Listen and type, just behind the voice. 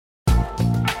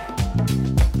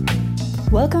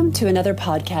Welcome to another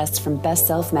podcast from Best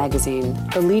Self Magazine,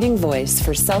 the leading voice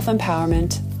for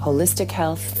self-empowerment, holistic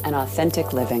health, and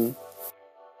authentic living.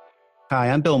 Hi,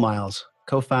 I'm Bill Miles,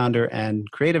 co-founder and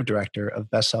creative director of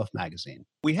Best Self Magazine.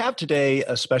 We have today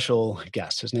a special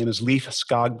guest. His name is Leif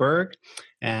Skogberg,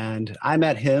 and I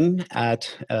met him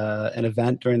at an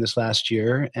event during this last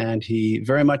year, and he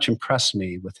very much impressed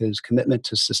me with his commitment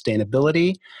to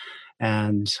sustainability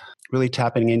and really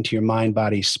tapping into your mind,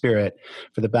 body, spirit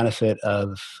for the benefit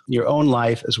of your own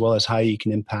life as well as how you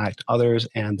can impact others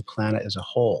and the planet as a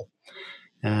whole.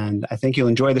 And I think you'll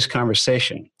enjoy this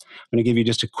conversation. I'm going to give you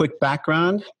just a quick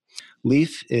background.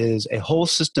 Leif is a whole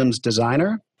systems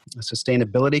designer, a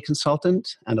sustainability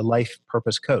consultant, and a life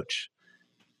purpose coach.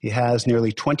 He has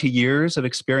nearly 20 years of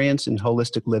experience in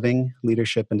holistic living,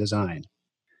 leadership, and design.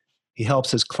 He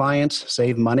helps his clients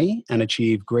save money and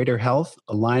achieve greater health,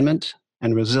 alignment,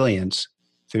 and resilience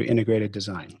through integrated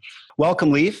design.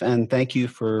 Welcome, Leif, and thank you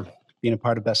for being a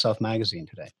part of Best Self Magazine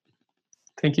today.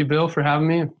 Thank you, Bill, for having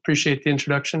me. Appreciate the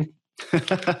introduction.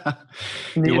 The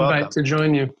invite welcome. To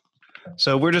join you.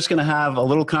 So we're just going to have a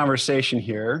little conversation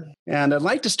here, and I'd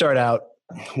like to start out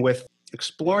with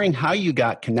exploring how you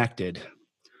got connected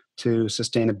to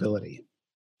sustainability.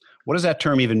 What does that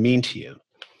term even mean to you?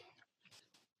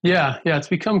 Yeah, it's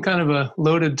become kind of a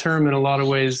loaded term in a lot of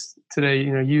ways today,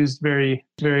 used very,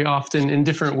 very often in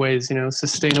different ways,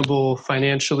 sustainable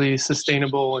financially,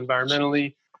 sustainable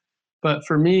environmentally. But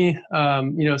for me,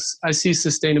 I see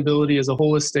sustainability as a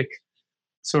holistic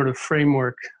sort of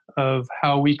framework of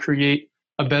how we create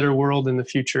a better world in the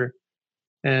future.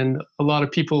 And a lot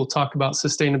of people talk about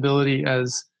sustainability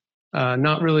as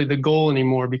not really the goal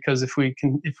anymore, because if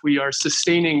we are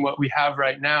sustaining what we have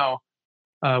right now,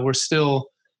 we're still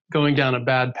going down a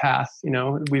bad path.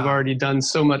 We've already done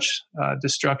so much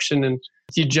destruction and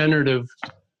degenerative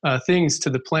things to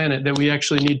the planet that we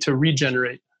actually need to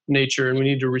regenerate nature, and we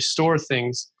need to restore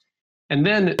things. And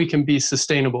then we can be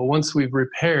sustainable once we've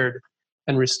repaired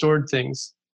and restored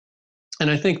things. And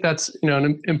I think that's,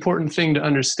 an important thing to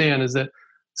understand, is that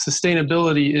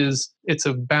sustainability it's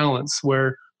a balance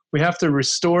where we have to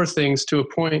restore things to a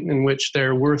point in which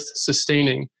they're worth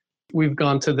sustaining. We've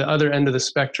gone to the other end of the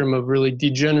spectrum of really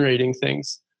degenerating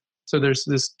things. So there's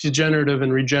this degenerative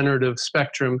and regenerative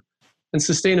spectrum, and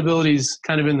sustainability is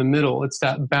kind of in the middle. It's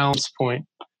that balance point.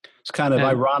 It's kind of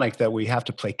ironic that we have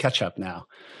to play catch up now,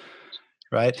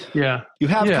 right? Yeah. You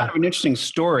have kind of an interesting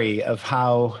story of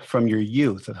how, from your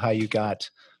youth, of how you got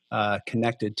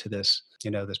connected to this,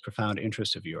 this profound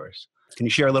interest of yours. Can you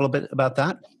share a little bit about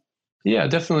that? Yeah,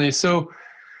 definitely. So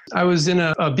I was in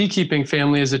a beekeeping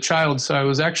family as a child, so I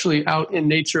was actually out in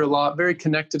nature a lot, very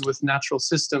connected with natural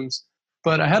systems.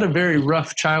 But I had a very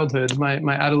rough childhood. My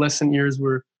adolescent years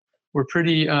were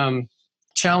pretty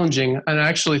challenging, and I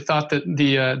actually thought that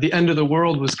the end of the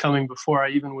world was coming before I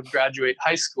even would graduate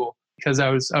high school, because I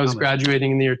was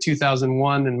graduating in the year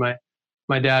 2001, and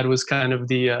my dad was kind of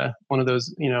the one of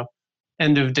those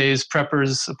end of days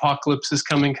preppers, apocalypse is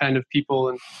coming kind of people.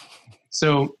 And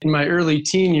so in my early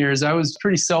teen years, I was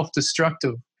pretty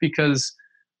self-destructive because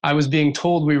I was being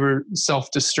told we were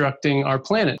self-destructing our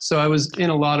planet. So I was in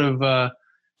a lot of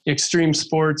extreme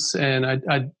sports, and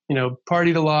I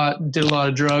partied a lot, did a lot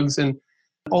of drugs, and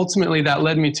ultimately that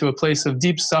led me to a place of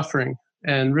deep suffering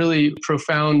and really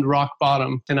profound rock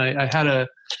bottom. And I had a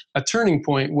turning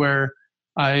point where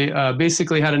I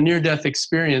basically had a near-death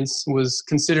experience, was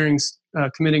considering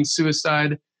committing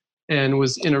suicide, and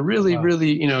was in a really,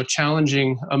 really,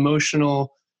 challenging,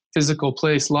 emotional, physical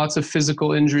place. Lots of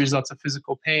physical injuries, lots of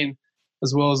physical pain,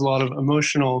 as well as a lot of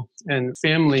emotional and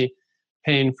family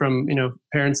pain from,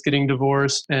 parents getting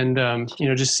divorced and,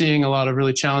 just seeing a lot of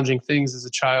really challenging things as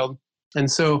a child.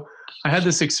 And so I had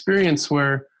this experience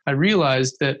where I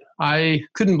realized that I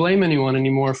couldn't blame anyone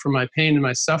anymore for my pain and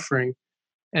my suffering,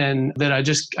 and that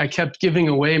I kept giving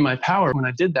away my power when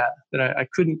I did that I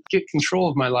couldn't get control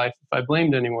of my life if I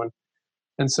blamed anyone.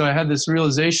 And so I had this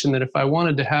realization that if I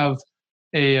wanted to have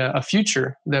a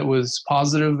future that was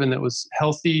positive and that was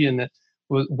healthy and that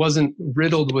wasn't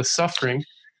riddled with suffering,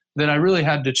 then I really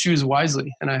had to choose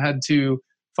wisely, and I had to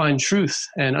find truth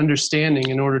and understanding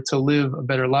in order to live a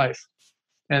better life.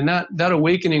 And that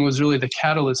awakening was really the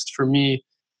catalyst for me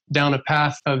down a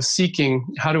path of seeking,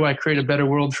 how do I create a better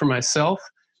world for myself,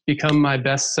 become my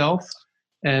best self,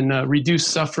 and reduce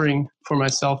suffering for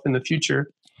myself in the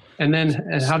future. And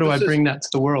how do I bring that to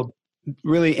the world?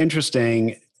 Really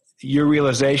interesting. Your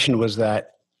realization was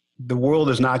that the world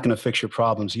is not going to fix your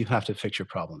problems. You have to fix your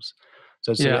problems.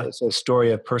 So it's a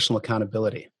story of personal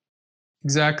accountability.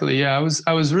 Exactly. Yeah.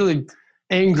 I was really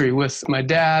angry with my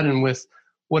dad and with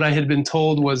what I had been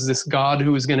told was this God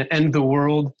who was going to end the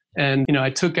world. And, I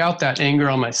took out that anger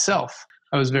on myself.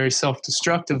 I was very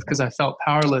self-destructive because I felt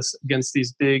powerless against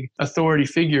these big authority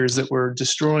figures that were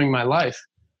destroying my life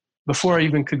before I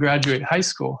even could graduate high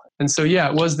school. And so,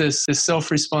 it was this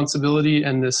self-responsibility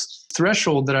and this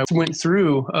threshold that I went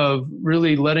through of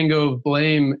really letting go of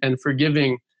blame and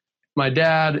forgiving my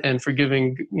dad and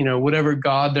forgiving, whatever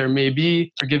God there may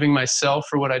be, forgiving myself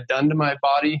for what I'd done to my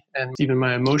body and even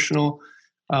my emotional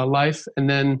life. And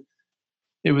then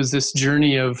it was this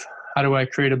journey of how do I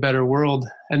create a better world?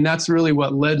 And that's really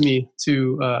what led me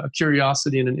to a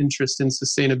curiosity and an interest in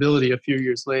sustainability a few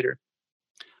years later.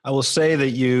 I will say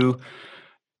that you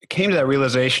came to that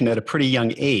realization at a pretty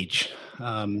young age.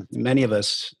 Many of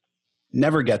us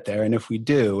never get there, and if we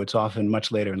do, it's often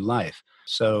much later in life.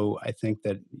 So I think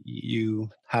that you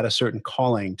had a certain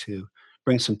calling to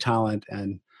bring some talent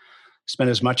and spend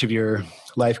as much of your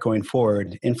life going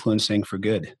forward influencing for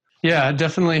good. Yeah, it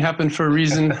definitely happened for a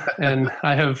reason. And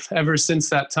I have ever since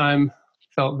that time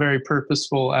felt very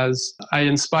purposeful. As I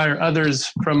inspire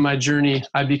others from my journey,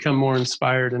 I become more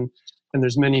inspired. And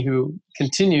there's many who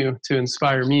continue to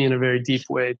inspire me in a very deep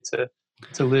way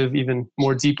to live even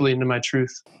more deeply into my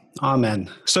truth. Amen.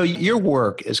 So your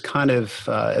work is kind of,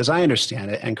 as I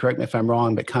understand it, and correct me if I'm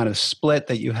wrong, but kind of split,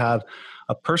 that you have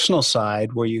a personal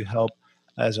side where you help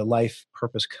as a life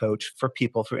purpose coach for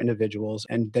people, for individuals,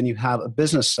 and then you have a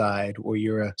business side where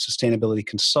you're a sustainability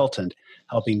consultant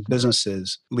helping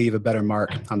businesses leave a better mark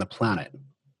on the planet.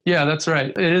 Yeah, that's right.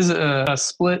 It is a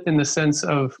split in the sense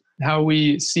of how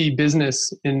we see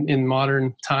business in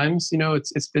modern times.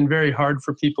 It's been very hard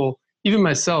for people, even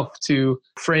myself, to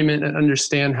frame it and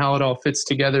understand how it all fits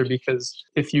together, because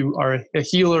if you are a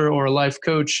healer or a life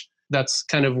coach, that's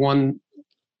kind of one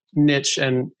niche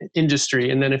and industry.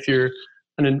 And then if you're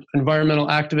an environmental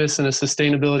activist and a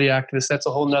sustainability activist, that's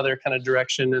a whole nother kind of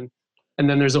direction. And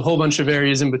then there's a whole bunch of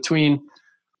areas in between.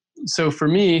 So for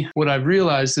me, what I've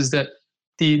realized is that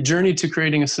the journey to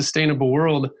creating a sustainable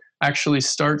world actually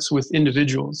starts with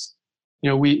individuals.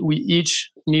 We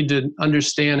each need to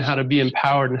understand how to be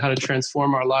empowered and how to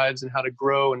transform our lives and how to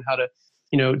grow and how to,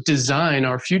 design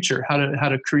our future, how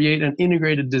to create an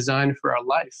integrated design for our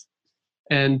life.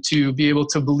 And to be able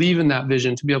to believe in that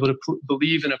vision, to be able to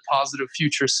believe in a positive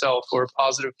future self or a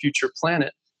positive future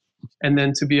planet, and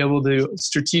then to be able to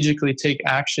strategically take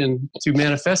action to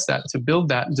manifest that, to build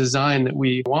that design that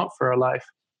we want for our life.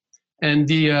 And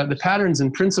the patterns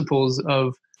and principles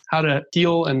of how to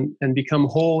heal and become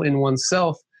whole in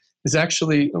oneself is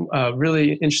actually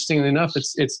really, interestingly enough,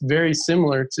 it's very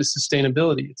similar to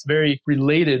sustainability. It's very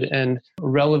related and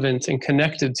relevant and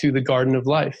connected to the garden of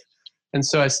life. And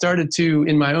so I started to,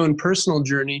 in my own personal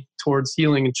journey towards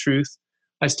healing and truth,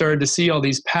 I started to see all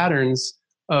these patterns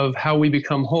of how we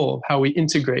become whole, how we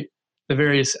integrate the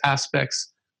various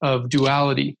aspects of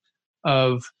duality,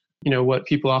 of what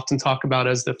people often talk about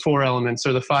as the 4 elements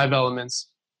or the 5 elements,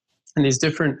 and these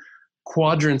different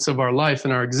quadrants of our life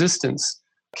and our existence.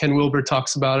 Ken Wilber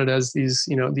talks about it as these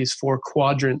 4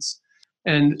 quadrants,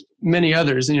 and many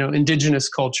others. Indigenous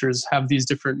cultures have these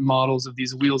different models of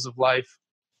these wheels of life.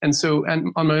 And so,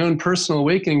 and on my own personal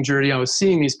awakening journey, I was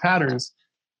seeing these patterns.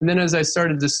 And then as I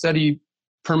started to study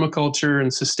permaculture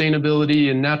and sustainability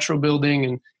and natural building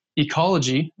and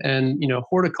ecology and,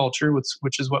 horticulture,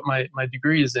 which is what my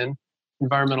degree is in,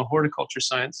 environmental horticulture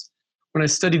science. When I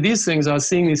studied these things, I was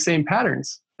seeing these same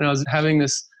patterns. And I was having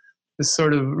this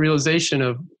sort of realization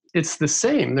of it's the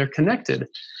same, they're connected.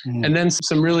 Mm. And then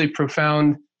some really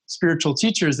profound spiritual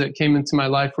teachers that came into my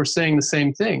life were saying the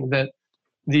same thing, that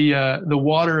the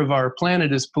water of our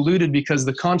planet is polluted because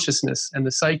the consciousness and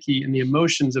the psyche and the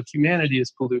emotions of humanity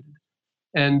is polluted.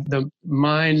 And the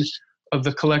mind of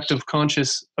the collective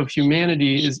conscious of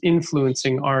humanity is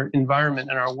influencing our environment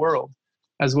and our world,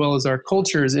 as well as our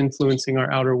culture is influencing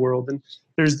our outer world. And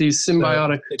there's these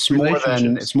symbiotic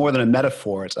relationships. It's more than a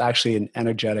metaphor. It's actually an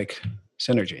energetic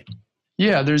synergy.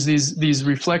 Yeah, there's these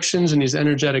reflections and these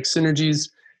energetic synergies.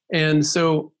 And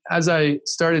so as I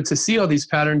started to see all these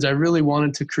patterns, I really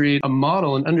wanted to create a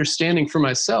model and understanding for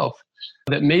myself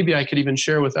that maybe I could even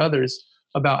share with others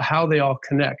about how they all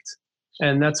connect.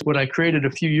 And that's what I created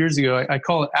a few years ago. I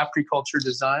call it apriculture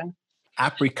design.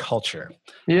 Apriculture.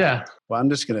 Yeah. Well, I'm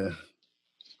just going to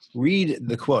read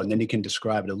the quote and then you can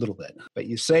describe it a little bit. But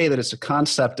you say that it's a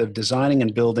concept of designing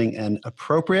and building an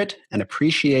appropriate and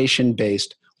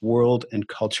appreciation-based world and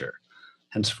culture,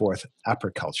 henceforth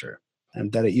apriculture,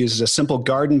 and that it uses a simple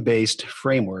garden-based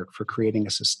framework for creating a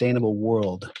sustainable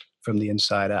world from the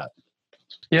inside out.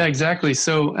 Yeah, exactly.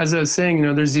 So as I was saying,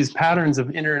 there's these patterns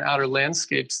of inner and outer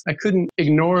landscapes. I couldn't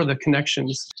ignore the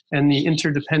connections and the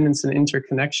interdependence and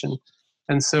interconnection.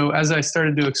 And so as I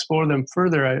started to explore them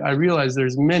further, I realized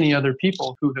there's many other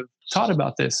people who have taught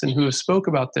about this and who have spoke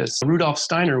about this. Rudolf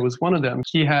Steiner was one of them.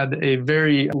 He had a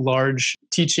very large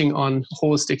teaching on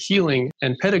holistic healing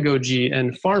and pedagogy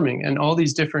and farming and all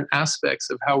these different aspects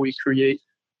of how we create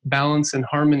balance and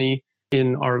harmony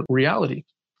in our reality.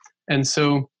 And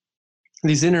so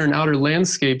these inner and outer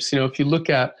landscapes, if you look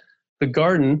at the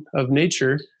garden of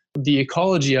nature, the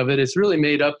ecology of it is really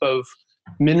made up of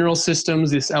mineral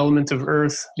systems, this element of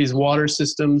earth, these water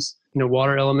systems,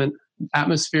 water element,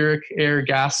 atmospheric, air,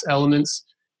 gas elements,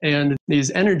 and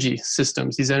these energy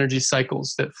systems, these energy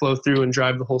cycles that flow through and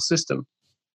drive the whole system.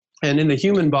 And in the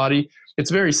human body,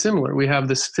 it's very similar. We have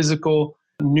this physical,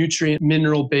 nutrient,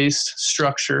 mineral-based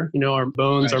structure, our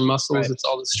bones, our muscles, it's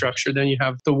all the structure. Then you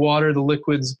have the water, the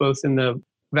liquids, both in the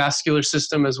vascular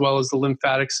system as well as the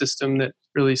lymphatic system that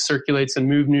really circulates and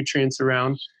move nutrients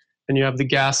around. And you have the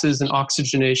gases and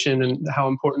oxygenation and how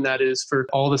important that is for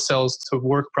all the cells to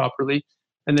work properly.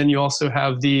 And then you also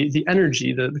have the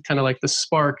energy, the kind of like the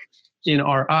spark in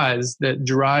our eyes that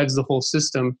drives the whole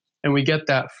system. And we get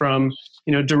that from,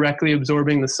 directly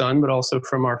absorbing the sun, but also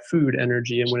from our food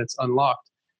energy and when it's unlocked.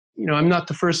 I'm not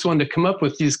the first one to come up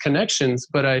with these connections,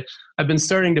 but I've been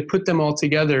starting to put them all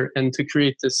together and to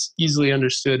create this easily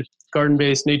understood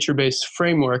garden-based, nature-based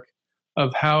framework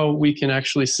of how we can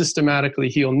actually systematically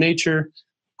heal nature,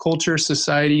 culture,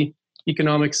 society,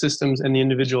 economic systems, and the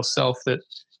individual self that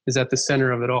is at the center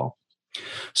of it all.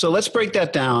 So let's break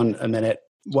that down a minute.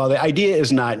 While the idea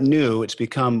is not new, it's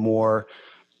become more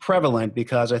prevalent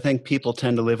because I think people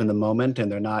tend to live in the moment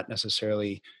and they're not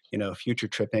necessarily, future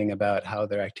tripping about how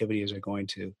their activities are going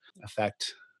to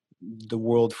affect the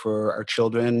world for our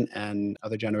children and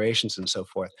other generations and so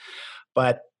forth.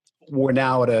 But we're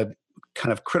now at a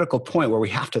kind of critical point where we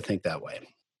have to think that way.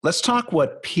 Let's talk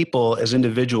what people as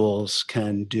individuals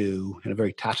can do in a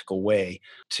very tactical way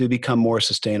to become more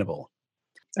sustainable.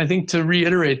 I think to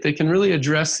reiterate, they can really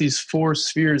address these 4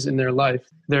 spheres in their life.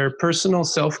 Their personal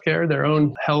self-care, their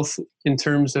own health in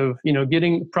terms of,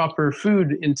 getting proper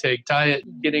food intake, diet,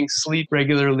 getting sleep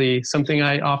regularly, something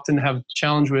I often have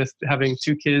challenge with having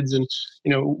 2 kids and,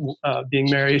 being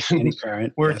married and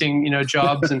parent, working, yes.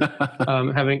 Jobs and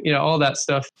having, all that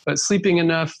stuff. But sleeping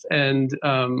enough and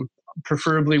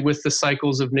preferably with the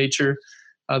cycles of nature.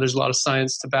 There's a lot of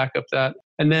science to back up that.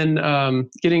 And then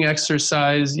getting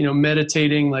exercise,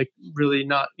 meditating, like really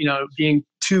not, being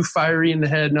too fiery in the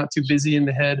head, not too busy in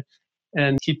the head,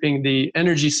 and keeping the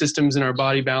energy systems in our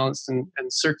body balanced and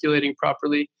circulating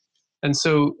properly. And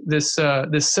so this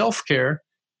self-care,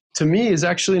 to me, is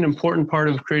actually an important part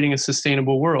of creating a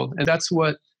sustainable world. And that's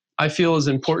what I feel is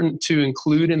important to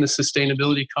include in the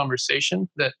sustainability conversation,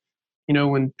 that,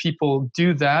 when people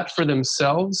do that for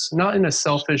themselves, not in a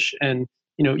selfish and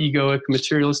egoic,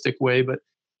 materialistic way, but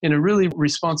in a really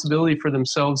responsibility for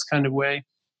themselves kind of way,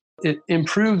 it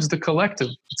improves the collective.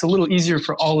 It's a little easier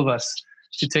for all of us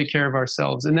to take care of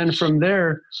ourselves. And then from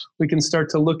there, we can start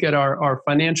to look at our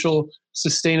financial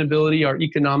sustainability, our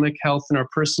economic health, and our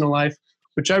personal life,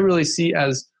 which I really see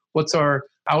as what's our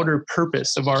outer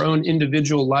purpose of our own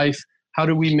individual life. How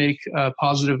do we make a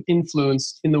positive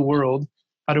influence in the world?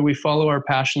 How do we follow our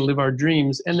passion, live our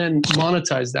dreams, and then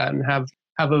monetize that and have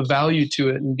a value to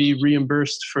it and be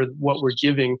reimbursed for what we're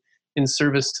giving in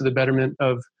service to the betterment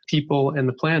of people and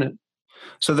the planet.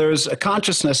 So there's a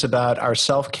consciousness about our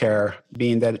self-care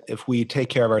being that if we take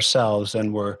care of ourselves,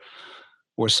 then we're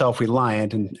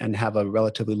self-reliant and have a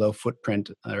relatively low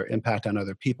footprint or impact on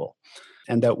other people,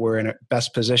 and that we're in a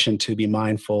best position to be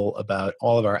mindful about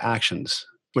all of our actions,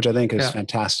 which I think is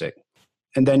fantastic.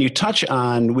 And then you touch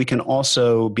on, we can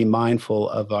also be mindful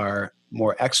of our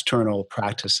more external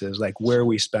practices, like where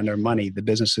we spend our money, the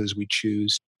businesses we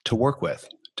choose to work with,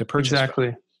 to purchase.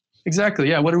 Exactly.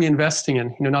 Yeah. What are we investing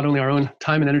in? Not only our own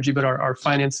time and energy, but our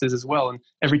finances as well. And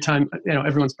every time,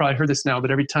 everyone's probably heard this now, but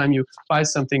every time you buy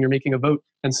something, you're making a vote.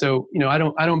 And so, I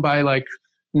don't buy like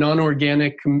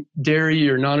non-organic dairy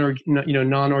or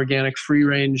non-organic free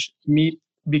range meat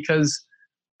because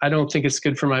I don't think it's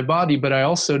good for my body, but I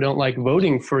also don't like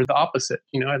voting for the opposite.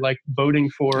 I like voting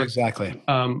for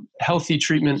healthy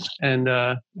treatment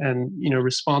and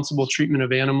responsible treatment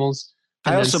of animals.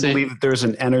 I also believe that there's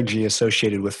an energy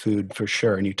associated with food for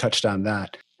sure, and you touched on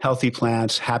that. Healthy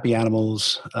plants, happy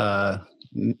animals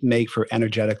make for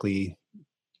energetically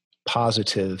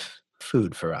positive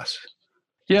food for us.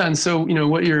 Yeah, and so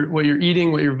what you're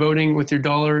eating, what you're voting with your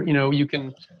dollar, you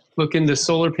can look into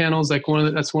solar panels. Like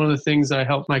that's one of the things I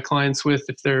help my clients with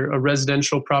if they're a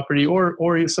residential property or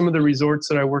some of the resorts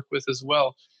that I work with as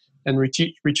well, and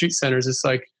retreat centers. It's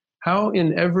like, how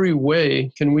in every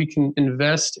way can we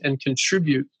invest and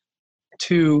contribute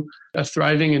to a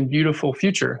thriving and beautiful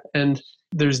future. And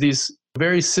there's these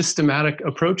very systematic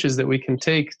approaches that we can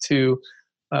take to,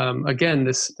 again,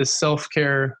 this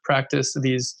self-care practice,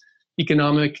 these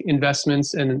economic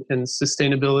investments and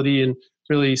sustainability, and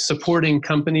really supporting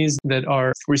companies that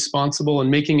are responsible and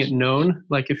making it known.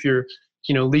 Like if you're,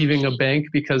 leaving a bank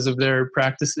because of their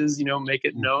practices, make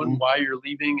it known why you're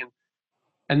leaving.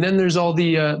 And then there's all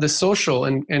the social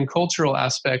and cultural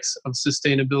aspects of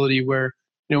sustainability where,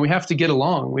 we have to get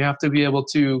along. We have to be able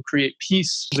to create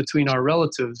peace between our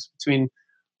relatives, between,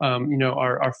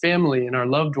 our family and our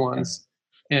loved ones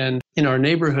and in our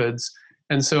neighborhoods.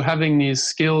 And so having these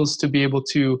skills to be able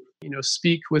to,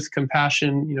 speak with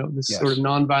compassion, this sort of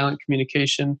nonviolent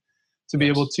communication, to be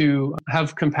able to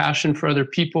have compassion for other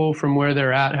people from where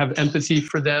they're at, have empathy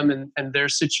for them and their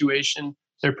situation,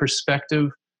 their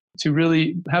perspective, to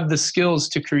really have the skills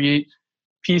to create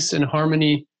peace and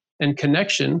harmony and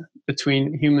connection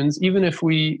between humans, even if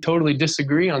we totally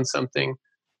disagree on something,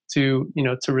 to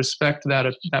respect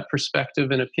that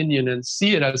perspective and opinion and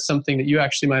see it as something that you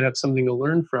actually might have something to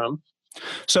learn from.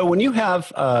 So when you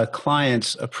have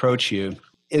clients approach you,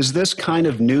 is this kind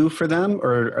of new for them,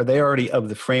 or are they already of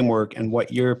the framework and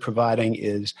what you're providing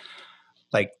is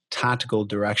like tactical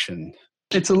direction?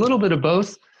 It's a little bit of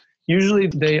both. Usually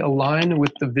they align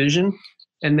with the vision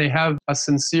and they have a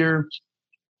sincere,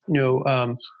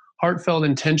 heartfelt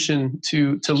intention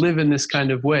to live in this kind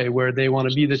of way where they want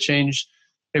to be the change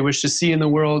they wish to see in the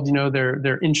world.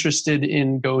 They're interested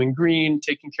in going green,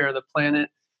 taking care of the planet.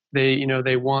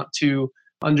 They want to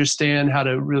understand how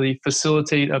to really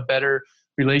facilitate a better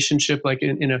relationship, like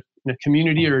in a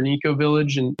community or an eco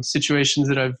village, and situations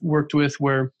that I've worked with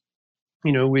where,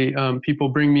 we people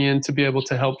bring me in to be able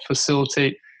to help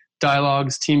facilitate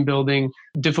dialogues, team building,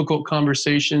 difficult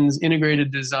conversations,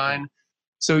 integrated design.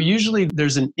 So usually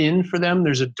there's an in for them.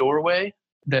 There's a doorway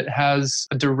that has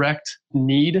a direct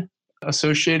need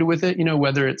associated with it,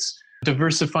 whether it's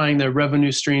diversifying their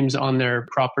revenue streams on their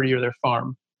property or their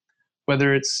farm,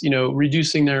 whether it's,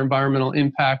 reducing their environmental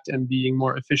impact and being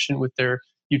more efficient with their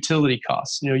utility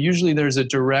costs. Usually there's a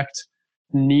direct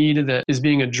need that is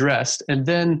being addressed. And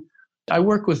then I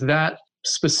work with that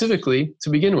specifically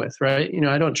to begin with, right?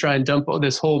 I don't try and dump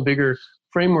this whole bigger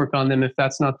framework on them if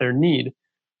that's not their need.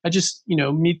 I just,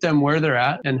 meet them where they're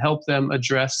at and help them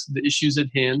address the issues at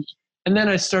hand. And then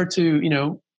I start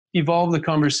to, evolve the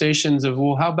conversations of,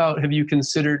 well, how about have you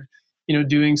considered,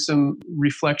 doing some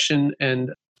reflection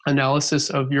and analysis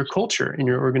of your culture in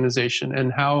your organization,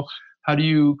 and how do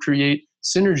you create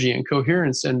synergy and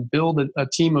coherence and build a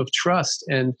team of trust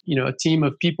and, a team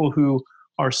of people who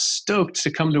are stoked to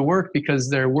come to work because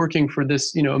they're working for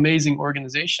this, amazing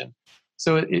organization.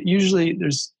 So it usually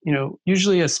there's,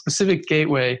 usually a specific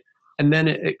gateway, and then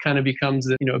it kind of becomes,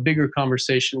 a bigger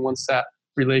conversation once that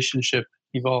relationship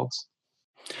evolves.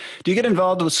 Do you get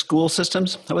involved with school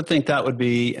systems? I would think that would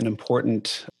be an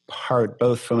important part,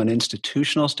 both from an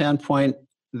institutional standpoint.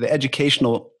 The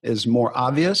educational is more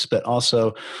obvious, but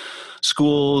also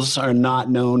schools are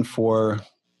not known for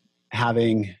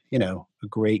having, a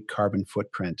great carbon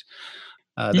footprint.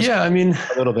 A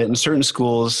little bit. And certain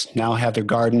schools now have their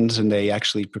gardens and they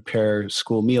actually prepare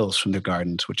school meals from their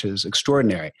gardens, which is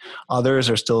extraordinary. Others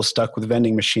are still stuck with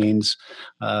vending machines,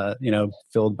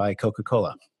 filled by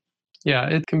Coca-Cola. Yeah,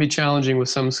 it can be challenging with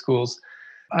some schools.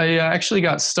 I actually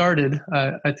got started,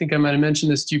 I think I might have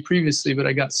mentioned this to you previously, but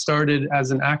I got started as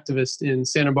an activist in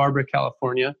Santa Barbara,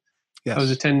 California. Yes. I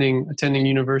was attending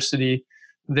university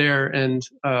there and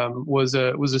was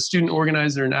a student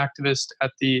organizer and activist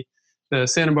at the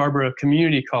Santa Barbara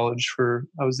Community College.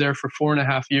 I was there for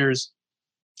 4.5 years.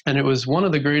 And it was one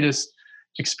of the greatest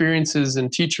experiences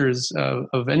and teachers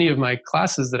of any of my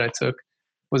classes that I took,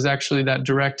 was actually that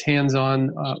direct hands-on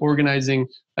organizing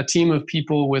a team of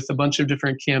people with a bunch of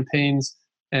different campaigns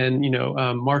and,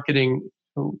 marketing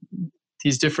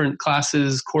these different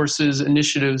classes, courses,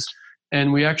 initiatives.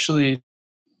 And we actually,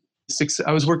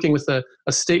 I was working with a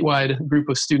statewide group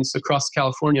of students across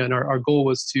California, and our goal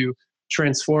was to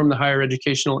transform the higher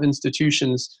educational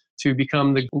institutions to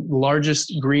become the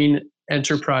largest green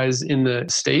enterprise in the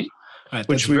state. Right,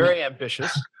 which was very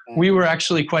ambitious. We were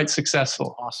actually quite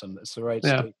successful. Awesome. That's the right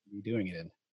state to be doing it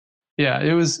in. Yeah,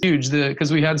 it was huge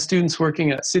because we had students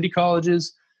working at city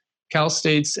colleges, Cal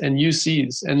States, and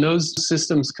UCs. And those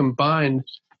systems combined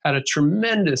had a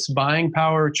tremendous buying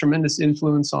power, tremendous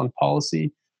influence on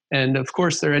policy. And of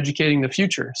course, they're educating the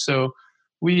future. So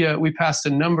we passed a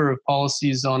number of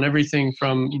policies on everything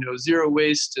from, zero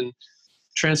waste and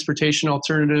transportation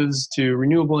alternatives to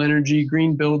renewable energy,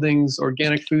 green buildings,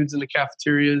 organic foods in the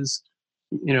cafeterias.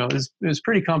 It was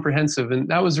pretty comprehensive. And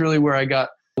that was really where I got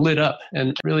lit up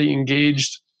and really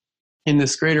engaged in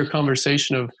this greater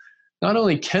conversation of not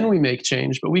only can we make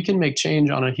change, but we can make change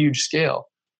on a huge scale.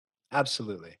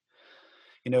 Absolutely.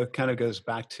 It kind of goes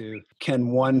back to,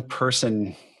 can one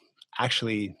person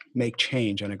actually make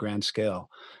change on a grand scale?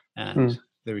 And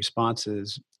the response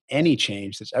is, any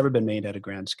change that's ever been made at a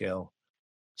grand scale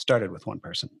started with one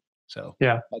person. So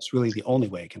yeah, that's really the only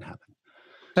way it can happen.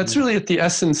 That's really at the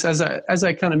essence, as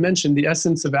I kind of mentioned, the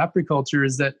essence of apiculture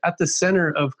is that at the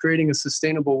center of creating a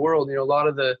sustainable world, a lot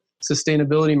of the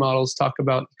sustainability models talk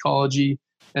about ecology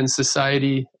and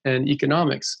society and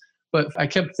economics. But I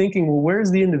kept thinking, well,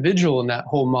 where's the individual in that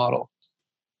whole model?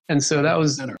 And so that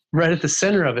was right at the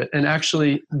center of it. And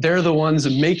actually, they're the ones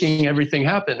making everything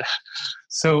happen.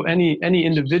 So any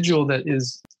individual that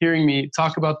is hearing me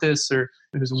talk about this or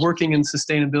who's working in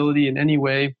sustainability in any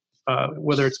way,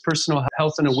 whether it's personal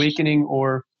health and awakening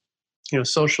or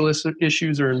social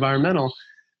issues or environmental,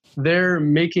 they're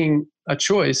making a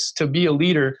choice to be a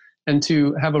leader and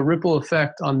to have a ripple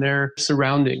effect on their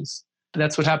surroundings.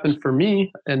 That's what happened for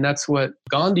me, and that's what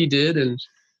Gandhi did, and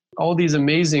all these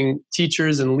amazing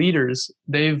teachers and leaders,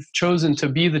 they've chosen to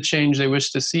be the change they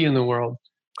wish to see in the world.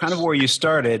 Kind of where you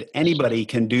started, anybody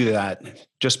can do that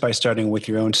just by starting with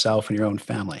your own self and your own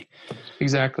family.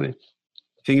 Exactly.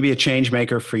 If you can be a change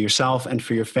maker for yourself and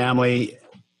for your family,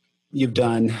 you've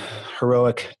done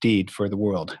heroic deed for the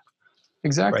world.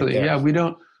 Exactly. Right. Yeah, we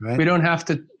don't have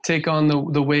to take on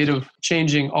the weight of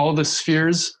changing all the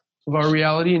spheres of our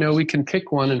reality. We can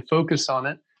pick one and focus on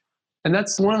it. And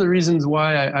that's one of the reasons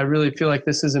why I really feel like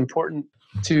this is important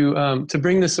to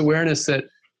bring this awareness that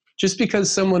just because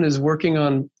someone is working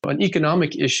on an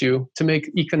economic issue to make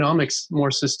economics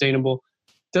more sustainable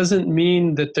doesn't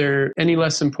mean that they're any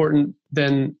less important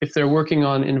than if they're working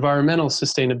on environmental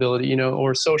sustainability,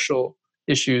 or social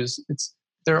issues.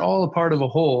 They're all a part of a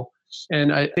whole.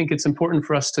 And I think it's important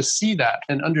for us to see that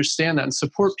and understand that and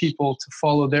support people to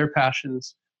follow their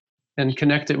passions and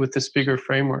connect it with this bigger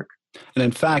framework. And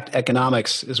in fact,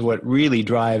 economics is what really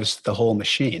drives the whole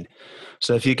machine.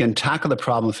 So if you can tackle the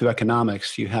problem through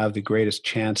economics, you have the greatest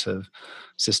chance of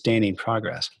sustaining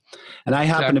progress. And I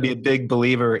happen to be a big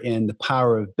believer in the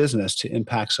power of business to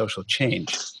impact social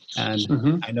change.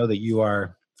 And I know that you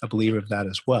are a believer of that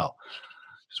as well.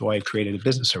 That's why I've created a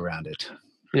business around it.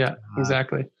 Yeah,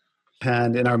 exactly.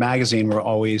 And in our magazine, we're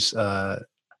always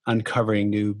uncovering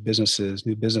new businesses,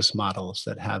 new business models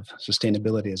that have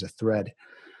sustainability as a thread.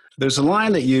 There's a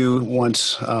line that you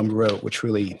once wrote, which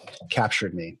really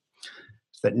captured me.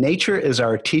 It's that nature is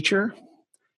our teacher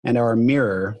and our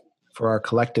mirror for our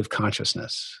collective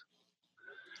consciousness.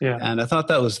 Yeah. And I thought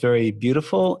that was very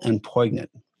beautiful and poignant.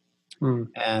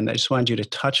 And I just wanted you to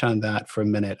touch on that for a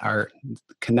minute, our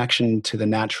connection to the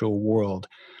natural world,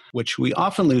 which we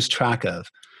often lose track of,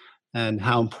 and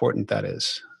how important that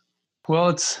is. Well,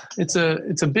 it's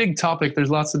a big topic.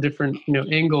 There's lots of different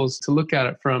angles to look at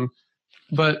it from.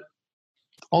 But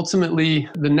ultimately,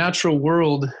 the natural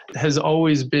world has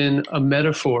always been a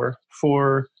metaphor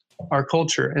for our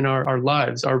culture and our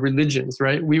lives, our religions,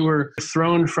 right? We were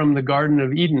thrown from the Garden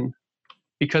of Eden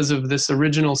because of this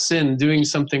original sin, doing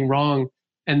something wrong.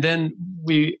 And then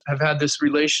we have had this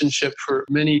relationship for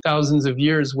many thousands of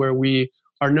years where we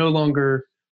are no longer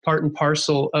part and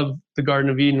parcel of the Garden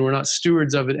of Eden. We're not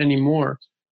stewards of it anymore.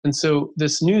 And so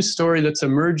this new story that's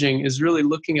emerging is really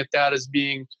looking at that as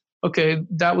being, okay,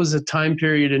 that was a time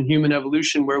period in human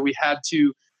evolution where we had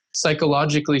to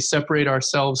psychologically separate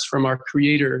ourselves from our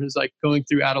creator. It was like going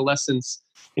through adolescence,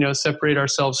 separate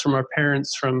ourselves from our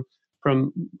parents, from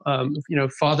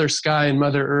Father Sky and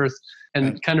Mother Earth,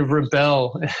 and kind of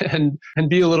rebel and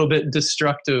be a little bit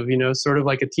destructive, sort of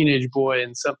like a teenage boy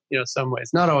in some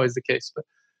ways. Not always the case, but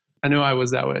I know I was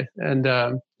that way. And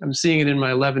I'm seeing it in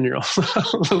my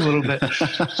 11-year-old a little bit.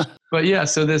 But yeah,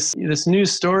 so this new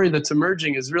story that's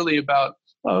emerging is really about,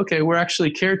 we're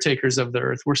actually caretakers of the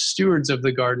earth. We're stewards of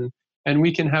the garden, and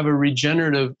we can have a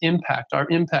regenerative impact. Our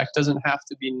impact doesn't have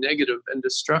to be negative and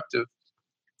destructive.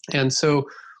 And so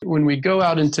when we go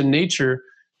out into nature,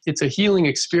 it's a healing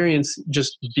experience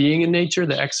just being in nature,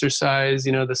 the exercise,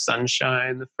 the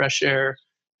sunshine, the fresh air,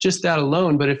 just that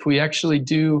alone. But if we actually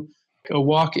do a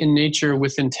walk in nature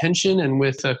with intention and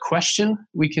with a question,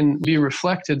 we can be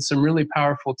reflected some really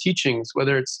powerful teachings,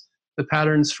 whether it's the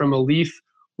patterns from a leaf,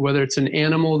 whether it's an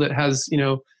animal that has,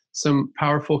 some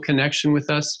powerful connection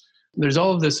with us. There's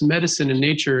all of this medicine in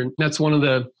nature. And that's one of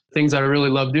the things I really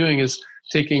love doing is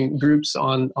taking groups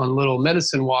on little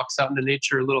medicine walks out into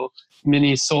nature, little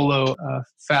mini solo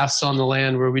fasts on the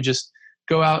land where we just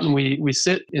go out and we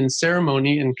sit in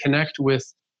ceremony and connect with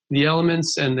the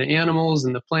elements and the animals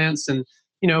and the plants and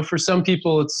for some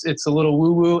people it's a little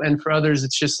woo woo, and for others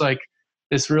it's just like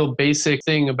this real basic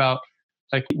thing about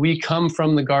like we come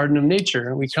from the garden of nature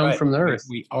and we come from the earth.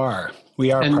 We are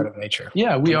part of nature.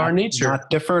 Yeah, we are nature. We're not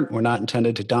different. We're not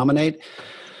intended to dominate.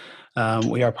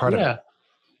 We are part of it.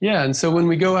 Yeah. And so when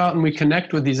we go out and we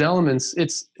connect with these elements,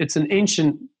 it's an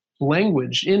ancient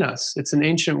language in us. It's an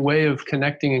ancient way of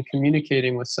connecting and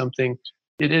communicating with something.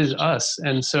 It is us.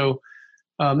 And so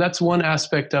that's one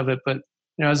aspect of it. But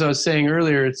as I was saying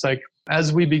earlier, it's like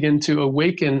as we begin to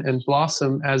awaken and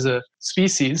blossom as a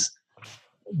species,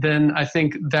 then I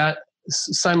think that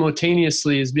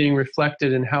simultaneously is being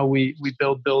reflected in how we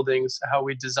build buildings, how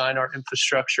we design our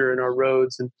infrastructure and our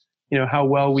roads, and how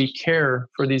well we care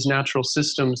for these natural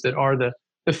systems that are the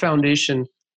foundation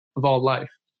of all life.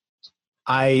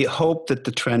 I hope that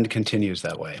the trend continues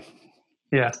that way.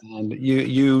 Yeah. And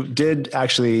you did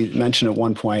actually mention at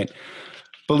one point,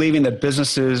 believing that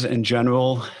businesses in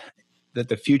general, that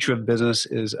the future of business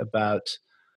is about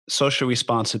social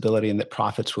responsibility and that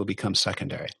profits will become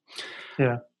secondary.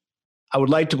 Yeah. I would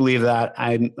like to believe that.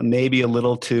 I'm maybe a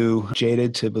little too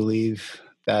jaded to believe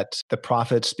that the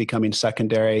profits becoming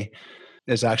secondary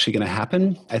is actually going to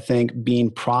happen. I think being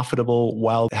profitable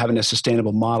while having a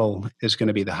sustainable model is going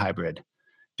to be the hybrid,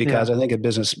 because I think a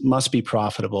business must be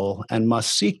profitable and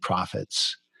must seek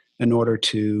profits in order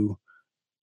to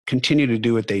continue to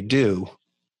do what they do,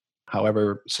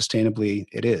 however sustainably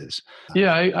it is.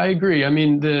 Yeah, I agree. I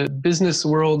mean, the business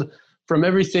world, from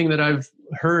everything that I've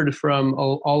heard from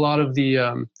a lot of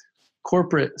the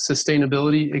corporate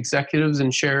sustainability executives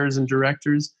and chairs and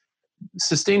directors,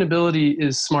 sustainability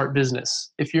is smart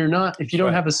business. If you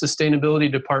don't have a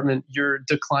sustainability department, you're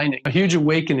declining. A huge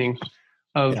awakening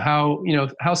of how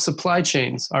supply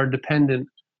chains are dependent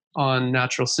on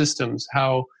natural systems,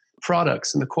 how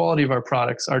products and the quality of our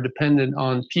products are dependent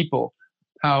on people,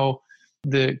 how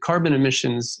the carbon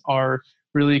emissions are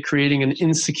really creating an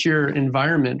insecure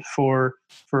environment for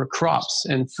crops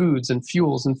and foods and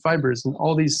fuels and fibers and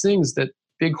all these things that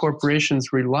big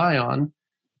corporations rely on.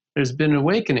 There's been an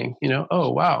awakening,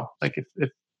 oh, wow. Like if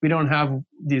we don't have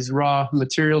these raw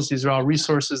materials, these raw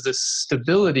resources, this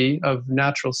stability of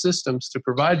natural systems to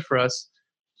provide for us,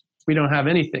 we don't have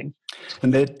anything.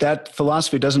 And that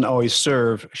philosophy doesn't always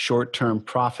serve short-term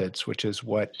profits, which is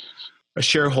what a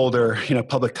shareholder,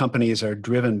 public companies are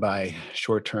driven by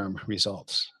short-term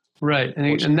results. Right.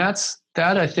 And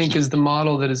that I think is the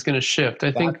model that is going to shift.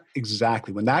 I think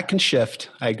exactly. When that can shift,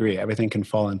 I agree. Everything can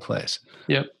fall in place.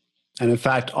 Yep. And in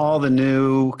fact, all the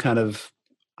new kind of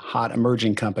hot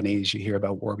emerging companies, you hear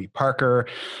about Warby Parker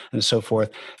and so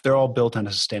forth, they're all built on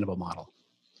a sustainable model.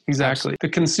 Exactly. The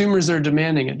consumers are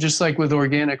demanding it, just like with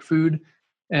organic food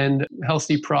and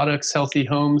healthy products, healthy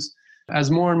homes. As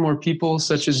more and more people,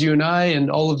 such as you and I and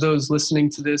all of those listening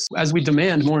to this, as we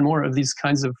demand more and more of these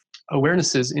kinds of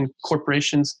awarenesses in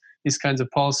corporations, these kinds of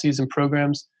policies and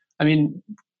programs. I mean,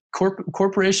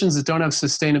 corporations that don't have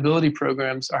sustainability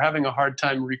programs are having a hard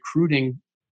time recruiting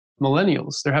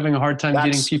millennials. They're having a hard time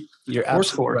getting people. You're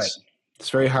absolutely right. It's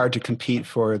very hard to compete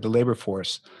for the labor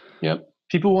force. Yep.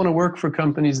 People want to work for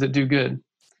companies that do good.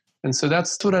 And so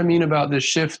that's what I mean about this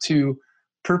shift to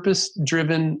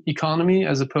purpose-driven economy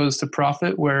as opposed to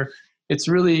profit, where it's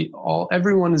really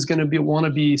everyone is going to want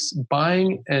to be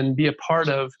buying and be a part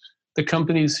of the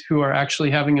companies who are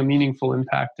actually having a meaningful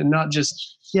impact, and not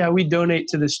just, we donate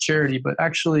to this charity, but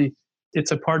actually it's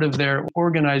a part of their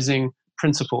organizing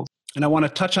principles. And I want to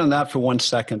touch on that for 1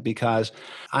 second, because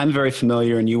I'm very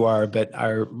familiar, and you are, but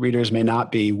our readers may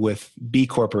not be, with B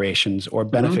corporations or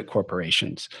benefit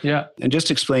corporations. Yeah. And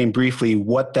just explain briefly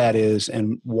what that is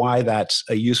and why that's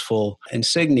a useful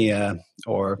insignia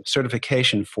or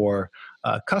certification for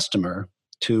a customer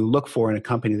to look for in a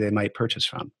company they might purchase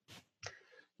from.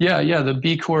 Yeah. The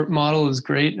B Corp model is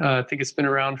great. I think it's been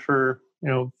around for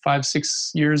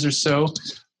 5-6 years or so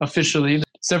officially.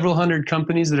 Several hundred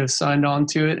companies that have signed on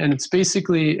to it. And it's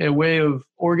basically a way of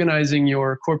organizing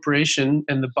your corporation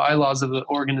and the bylaws of the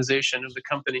organization of the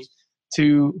company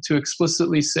to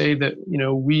explicitly say that,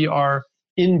 we are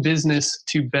in business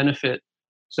to benefit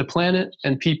the planet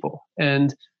and people.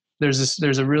 And there's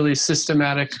a really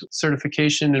systematic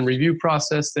certification and review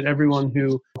process that everyone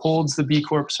who holds the B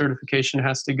Corp certification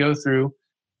has to go through.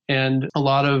 And a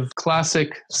lot of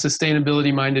classic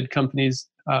sustainability-minded companies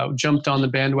jumped on the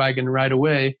bandwagon right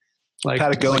away. Like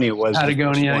Patagonia was.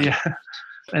 Yeah.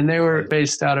 And they were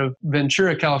based out of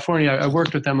Ventura, California. I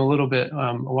worked with them a little bit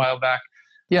a while back.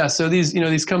 Yeah, so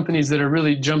these companies that are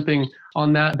really jumping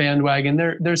on that bandwagon,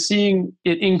 they're seeing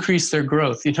it increase their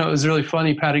growth. It was really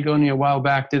funny. Patagonia a while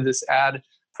back did this ad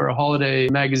for a holiday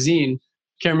magazine.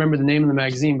 Can't remember the name of the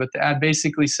magazine, but the ad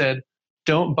basically said,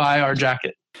 don't buy our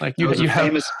jacket. Like That was you a have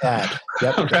famous ad.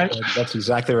 Yep, right? that's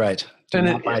exactly right. Do And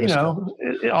not buy this stuff.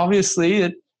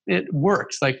 obviously it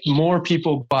worked. Like more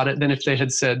people bought it than if they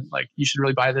had said like, you should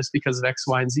really buy this because of X,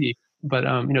 Y, and Z. But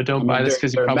don't buy this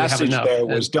because you their probably have message enough. there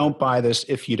was, don't buy this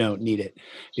if you don't need it,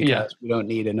 Yeah. because we don't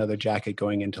need another jacket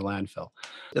going into landfill.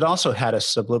 It also had a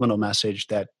subliminal message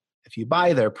that if you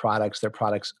buy their products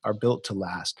are built to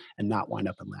last and not wind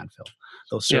up in landfill.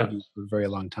 They'll serve you for a very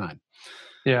long time.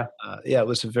 Yeah. It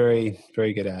was a very,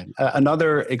 very good ad.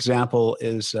 Another example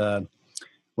is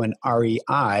when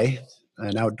REI,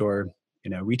 an outdoor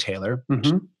retailer,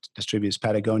 which distributes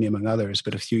Patagonia among others,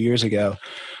 but a few years ago,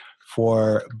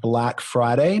 for Black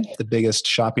Friday, the biggest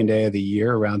shopping day of the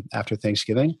year around after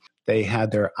Thanksgiving, they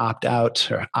had their opt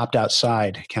out or opt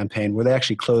outside campaign where they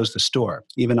actually closed the store.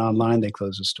 Even online, they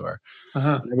closed the store.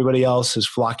 When everybody else is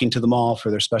flocking to the mall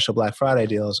for their special Black Friday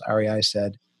deals, REI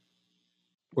said,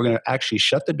 we're going to actually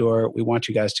shut the door. We want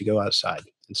you guys to go outside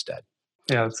instead.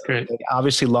 Yeah, that's great. They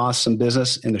obviously lost some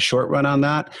business in the short run on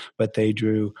that, but they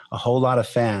drew a whole lot of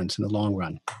fans in the long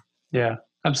run. Yeah,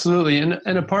 absolutely. And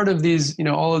a part of these,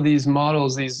 all of these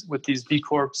models, with these B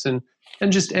Corps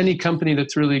and just any company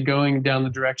that's really going down the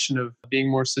direction of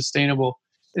being more sustainable,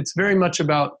 it's very much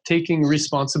about taking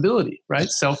responsibility, right?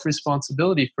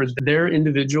 Self-responsibility for their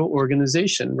individual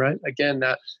organization, right? Again,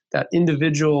 that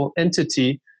individual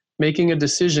entity making a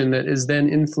decision that is then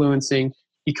influencing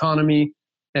economy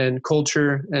and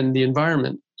culture and the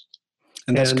environment.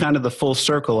 And that's kind of the full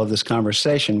circle of this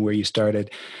conversation where you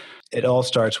started. It all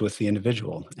starts with the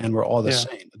individual, and we're all the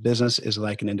same. The business is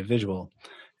like an individual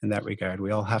in that regard.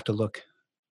 We all have to look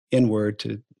inward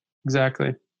to.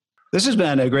 Exactly. This has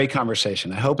been a great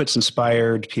conversation. I hope it's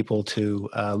inspired people to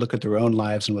look at their own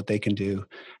lives and what they can do.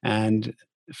 And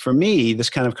for me, this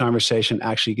kind of conversation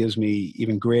actually gives me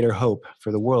even greater hope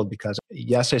for the world, because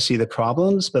yes, I see the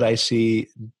problems, but I see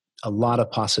a lot of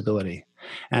possibility.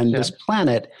 And this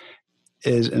planet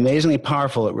is amazingly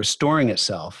powerful at restoring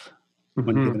itself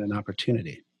when given an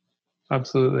opportunity.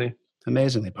 Absolutely.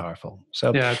 Amazingly powerful.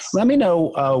 So let me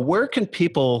know, where can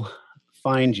people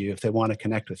find you if they want to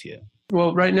connect with you?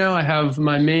 Well, right now I have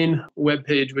my main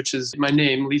webpage, which is my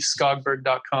name,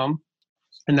 leifskogberg.com.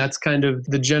 And that's kind of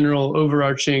the general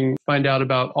overarching, find out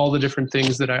about all the different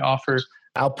things that I offer.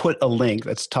 I'll put a link.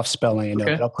 That's tough spelling, I know,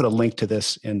 but I'll put a link to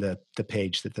this in the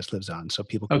page that this lives on, so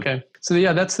people can. Okay. So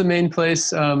that's the main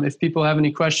place. If people have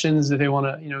any questions, if they want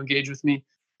to, engage with me,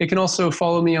 they can also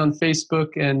follow me on Facebook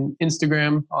and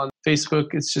Instagram. On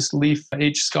Facebook, it's just Leif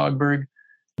H. Skogberg.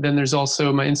 Then there's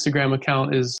also my Instagram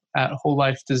account is at Whole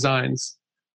Life Designs.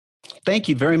 Thank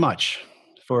you very much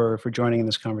for joining in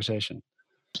this conversation.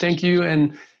 Thank you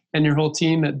and your whole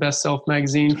team at Best Self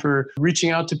Magazine for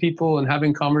reaching out to people and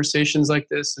having conversations like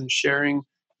this and sharing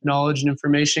knowledge and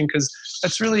information, because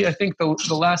that's really, I think,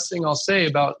 the last thing I'll say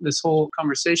about this whole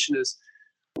conversation is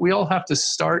we all have to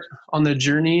start on the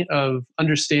journey of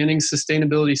understanding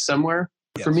sustainability somewhere.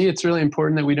 Yes. For me, it's really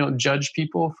important that we don't judge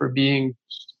people for being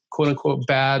quote unquote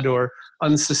bad or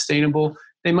unsustainable.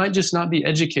 They might just not be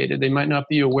educated. They might not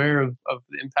be aware of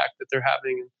the impact that they're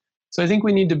having. So I think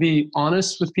we need to be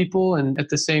honest with people and at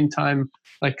the same time,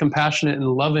 like compassionate and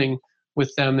loving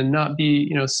with them, and not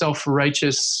be,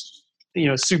 self-righteous,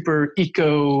 super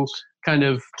eco kind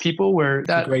of people where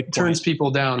that turns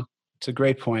people down. It's a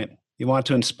great point. You want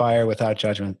to inspire without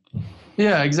judgment.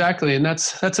 Yeah, exactly. And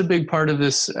that's a big part of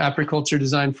this apiculture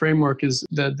design framework, is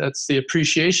that's the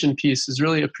appreciation piece, is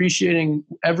really appreciating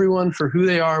everyone for who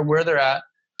they are, where they're at,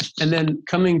 and then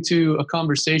coming to a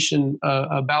conversation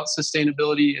about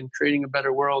sustainability and creating a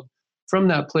better world from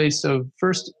that place of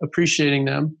first appreciating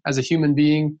them as a human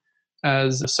being,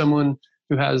 as someone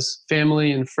who has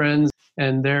family and friends,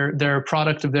 and they're a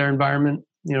product of their environment,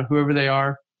 whoever they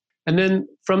are. And then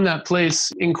from that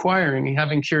place, inquiring and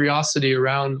having curiosity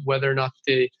around whether or not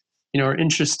they, are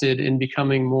interested in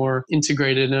becoming more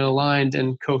integrated and aligned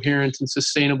and coherent and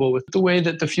sustainable with the way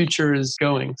that the future is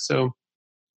going. So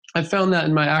I found that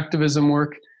in my activism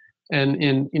work and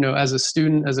in, as a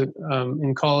student,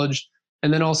 in college,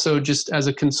 and then also just as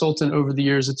a consultant over the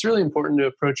years, it's really important to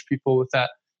approach people with that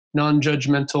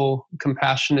non-judgmental,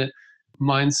 compassionate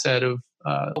mindset of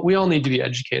we all need to be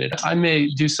educated. I may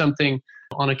do something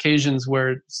on occasions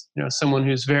where someone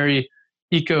who's very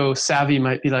eco-savvy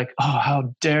might be like, oh,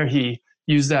 how dare he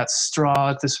use that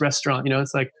straw at this restaurant?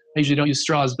 It's like, I usually don't use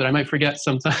straws, but I might forget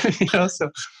sometimes, so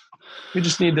we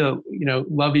just need to,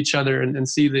 love each other and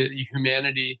see the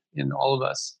humanity in all of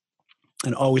us.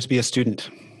 And always be a student.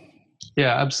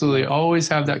 Yeah, absolutely. Always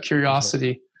have that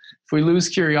curiosity. If we lose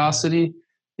curiosity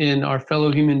in our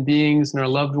fellow human beings and our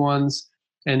loved ones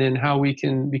and in how we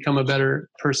can become a better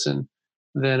person,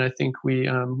 then I think we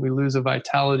lose a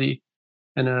vitality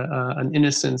and an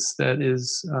innocence that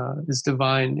is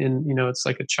divine. And it's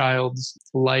like a child's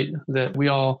light that we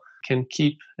all can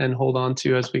keep and hold on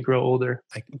to as we grow older.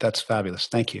 That's fabulous.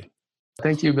 Thank you.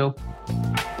 Thank you, Bill.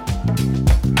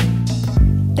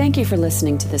 Thank you for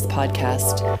listening to this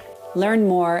podcast. Learn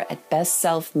more at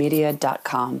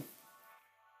bestselfmedia.com.